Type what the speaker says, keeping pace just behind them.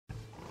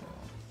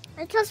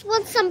I just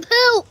want some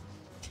poop.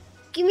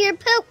 Give me your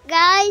poop,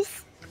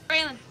 guys.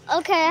 Braylon.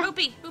 Okay.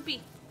 Boopy.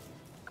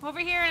 Come over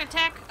here and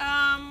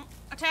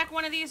attack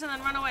one of these and then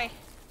run away.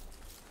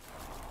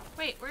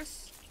 Wait,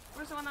 where's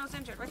the one that was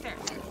injured? Right there.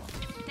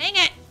 Dang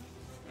it!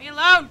 Leave me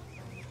alone!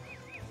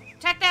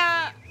 Attack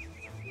the...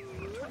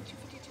 22,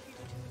 52,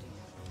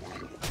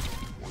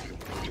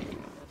 52.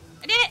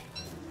 I did it!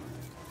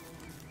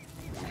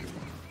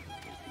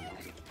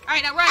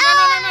 Alright, now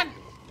run!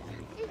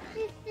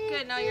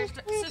 Good, now your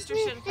sister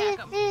should attack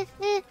him.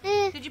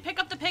 Did you pick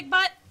up the pig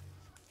butt?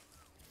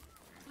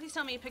 Please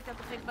tell me you picked up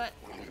the pig butt.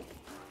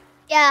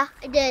 Yeah,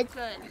 I did.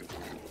 Good.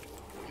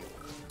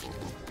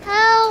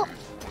 Help!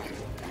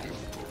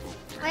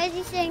 Why is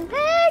he saying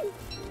pig?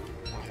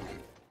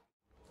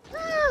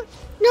 Oh,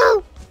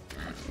 no!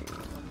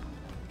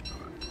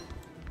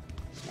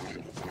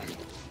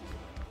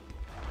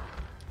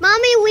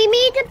 Mommy, we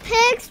need the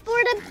pigs for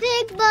the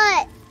pig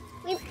butt.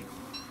 We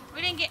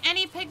didn't get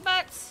any pig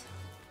butts?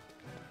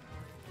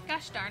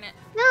 Gosh darn it.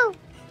 No.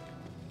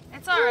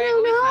 It's alright, No,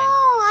 we'll be fine.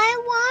 I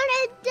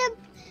wanted the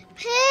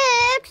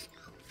pigs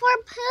for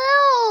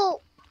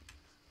poop.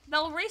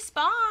 They'll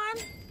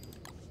respawn.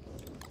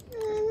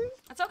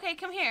 That's okay,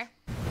 come here.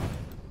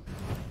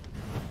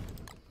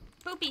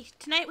 Boopy,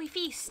 tonight we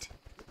feast.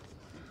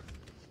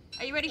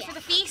 Are you ready for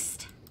the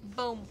feast?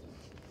 Boom.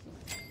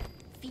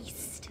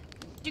 Feast.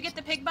 Did you get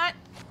the pig butt?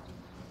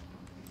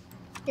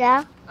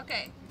 Yeah.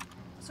 Okay.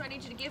 So I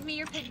need you to give me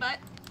your pig butt.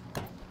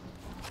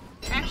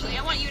 Actually,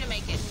 I want you to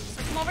make it.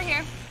 So come over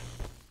here.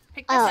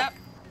 Pick this up.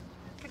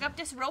 Pick up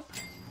this rope.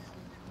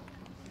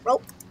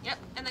 Rope? Yep.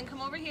 And then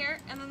come over here.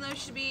 And then there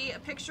should be a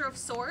picture of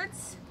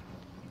swords.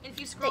 And if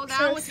you scroll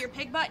down with your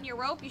pig butt and your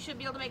rope, you should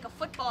be able to make a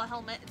football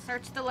helmet. It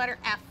starts with the letter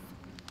F.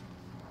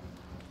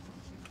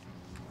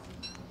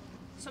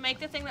 So make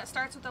the thing that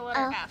starts with the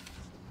letter F.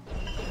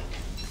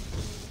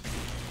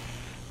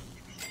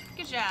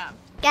 Good job.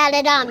 Got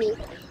it on me.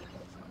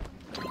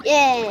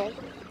 Yeah. You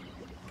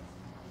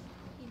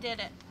did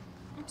it.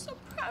 I'm so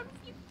proud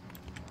of you.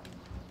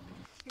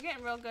 You're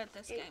getting real good at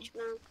this game.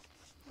 Mom.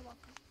 You're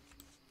welcome.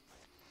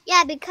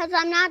 Yeah, because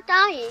I'm not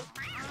dying.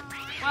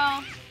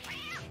 Well,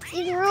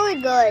 She's really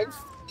good.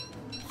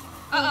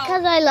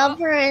 Because I love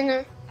her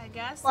and... I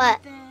guess What?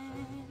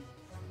 something.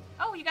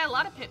 Oh, you got a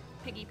lot of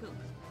piggy poop.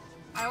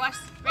 Alright, watch.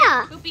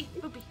 Yeah. Boopy,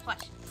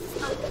 watch.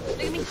 Oh,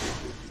 look at me.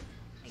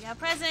 I got a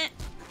present.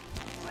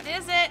 What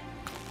is it?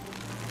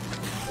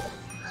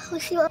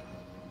 Let's see what...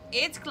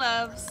 It's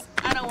gloves.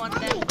 I don't want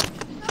them.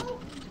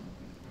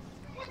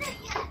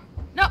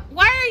 No,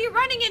 why are you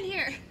running in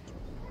here?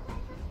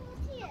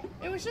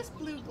 It was just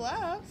blue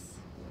gloves.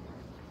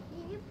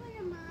 Did you put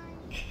them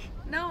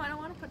on? No, I don't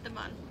want to put them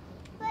on.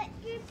 But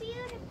you're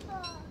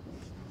beautiful.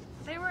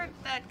 They weren't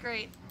that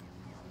great.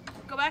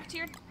 Go back to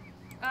your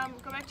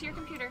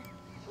computer.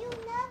 You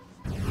love...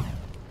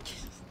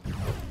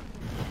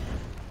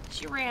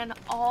 She ran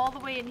all the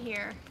way in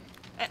here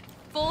at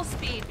full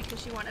speed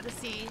because she wanted to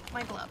see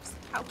my gloves.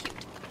 How cute.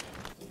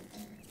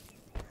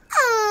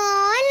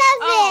 Oh,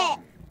 I love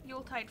it.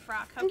 Yuletide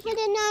frock. How I'm cute.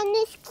 putting on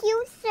this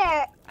cute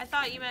shirt. I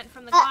thought you meant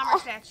from the Glamour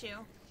statue.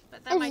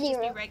 But that might just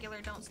be 0.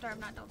 regular. Don't starve,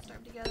 not don't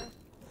starve together.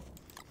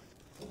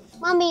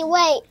 Mommy,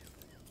 wait.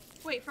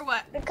 Wait, for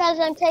what? Because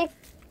I'm taking...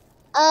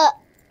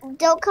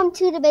 don't come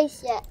to the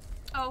base yet.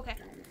 Oh, okay.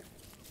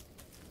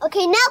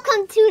 Okay, now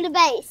come to the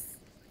base.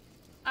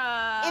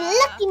 And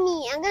look at Uh,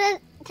 me. I'm going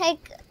to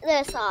take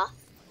this off.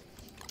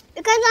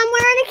 Because I'm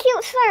wearing a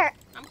cute shirt.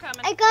 I'm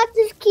coming. I got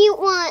this cute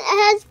one.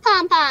 It has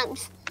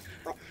pom-poms.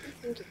 What?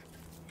 Is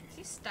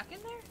he stuck in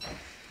there?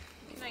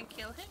 Can I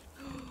kill him?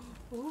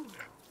 Ooh.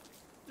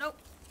 Nope.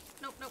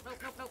 Nope.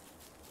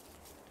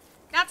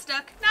 Not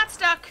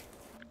stuck.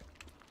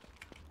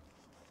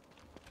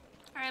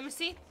 Alright, let me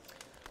see.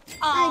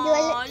 Oh, Oh, do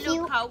I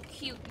look look how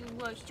cute you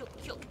were. So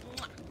cute.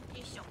 Mwah.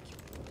 You're so cute.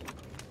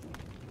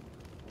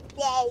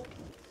 Yay.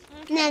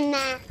 Okay. Nah.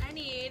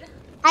 I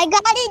I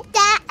got it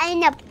that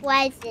and a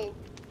present.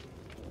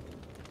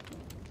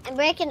 I'm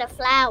breaking a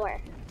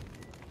flower.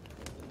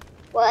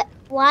 What?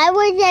 Why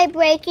was I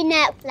breaking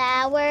that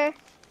flower?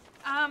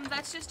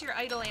 That's just your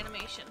idle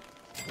animation.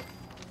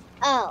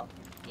 Oh.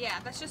 Yeah,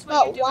 that's just what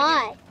But you're doing.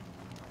 why?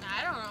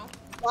 I don't know.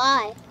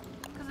 Why?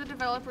 Because the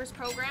developers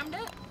programmed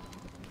it.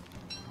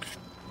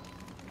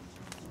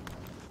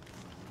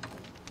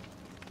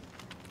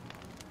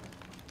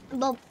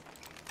 Well,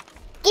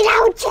 get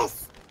out,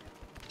 Jess!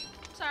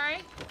 Sorry.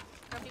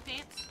 Grumpy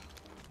pants.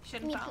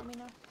 Shouldn't follow me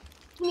now.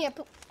 Come here,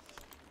 poop.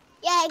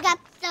 Yeah, I got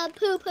some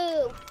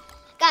poo-poo.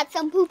 Got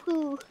some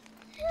poo-poo.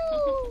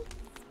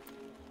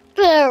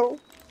 Poo.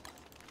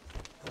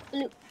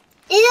 Blue.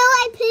 Ew,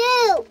 I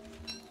poo.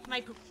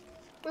 My poop.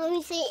 Let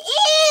me see.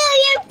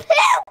 Ew, you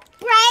poop,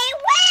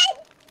 Braylon.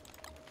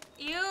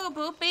 Ew,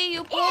 Boopy,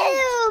 you poop.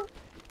 Ew.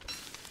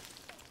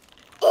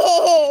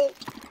 Ew.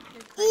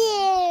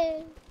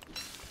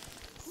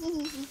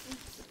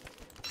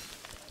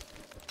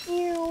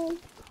 Ew.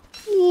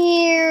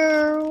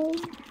 Ew.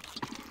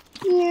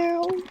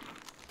 Ew.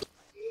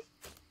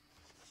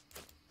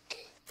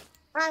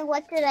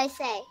 What did I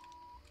say?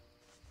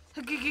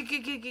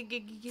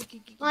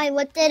 Why,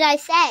 what did I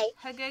say?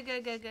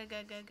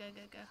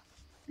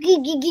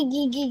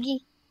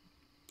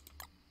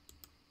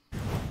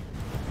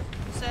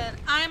 Said,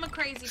 I'm a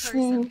crazy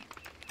person. Do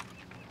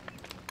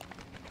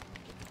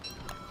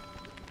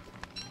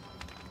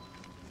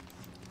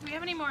we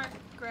have any more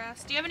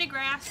grass? Do you have any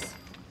grass?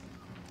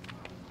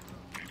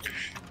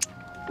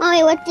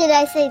 Mommy, what did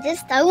I say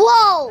this time?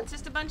 Whoa! It's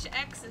just a bunch of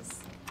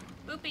X's.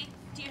 Boopy,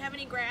 do you have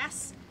any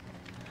grass?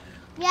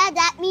 Yeah,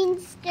 that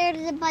means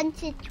there's a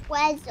bunch of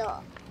treasure.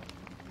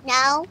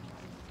 No?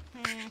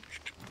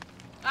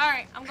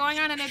 Alright, I'm going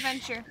on an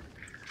adventure.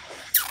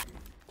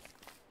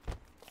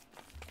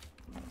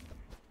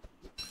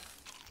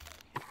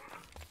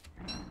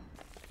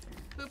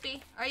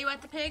 Boopy, are you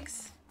at the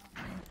pigs?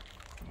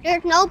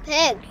 There's no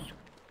pigs.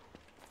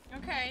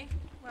 Okay,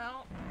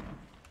 well,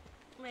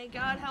 may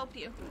God help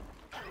you.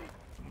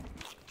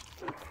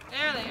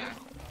 There they are.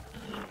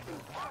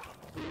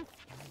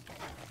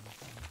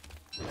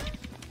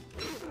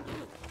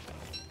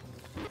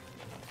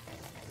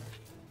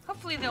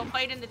 Hopefully they'll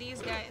bite into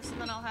these guys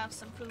and then I'll have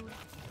some food.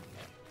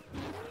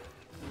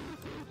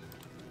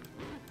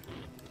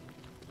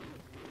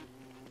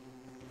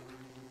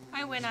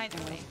 I win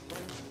either way.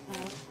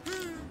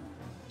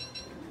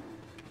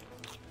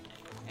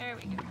 There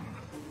we go.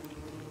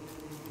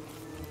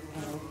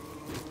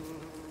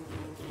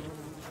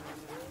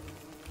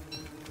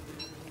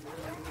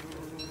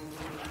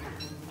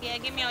 Yeah,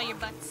 give me all your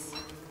butts.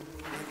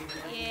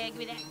 Yeah, give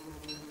me that.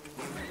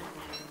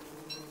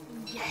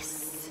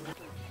 Yes.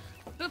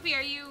 Boopy,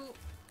 are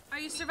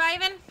you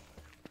surviving?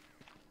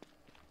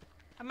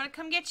 I'm gonna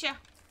come get you.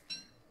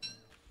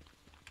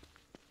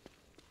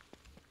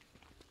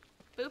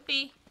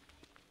 Boopy,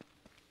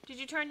 did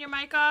you turn your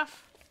mic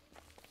off?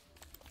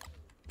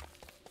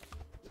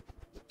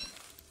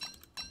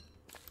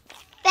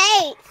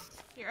 Base.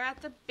 You're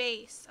at the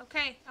base.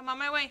 Okay, I'm on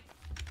my way.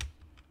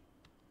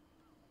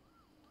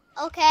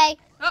 Okay.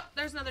 Oh,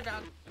 there's another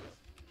dog.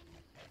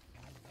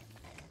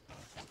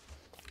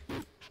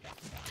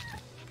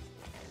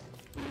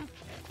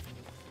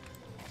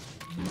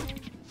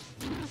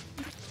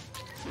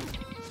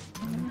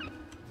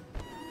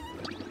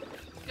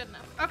 Good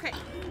enough. Okay.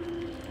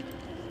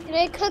 Can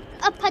I cook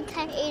a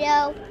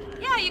potato?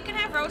 Yeah, you can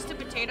have roasted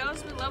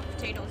potatoes. We love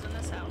potatoes in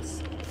this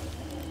house.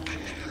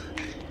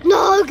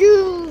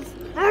 Nuggets!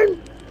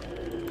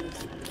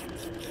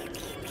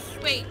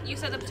 Wait, you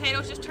said the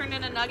potatoes just turned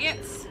into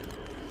nuggets?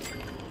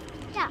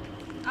 Yeah.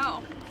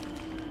 Oh.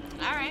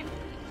 Alright.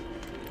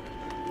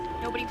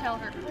 Nobody tell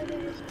her.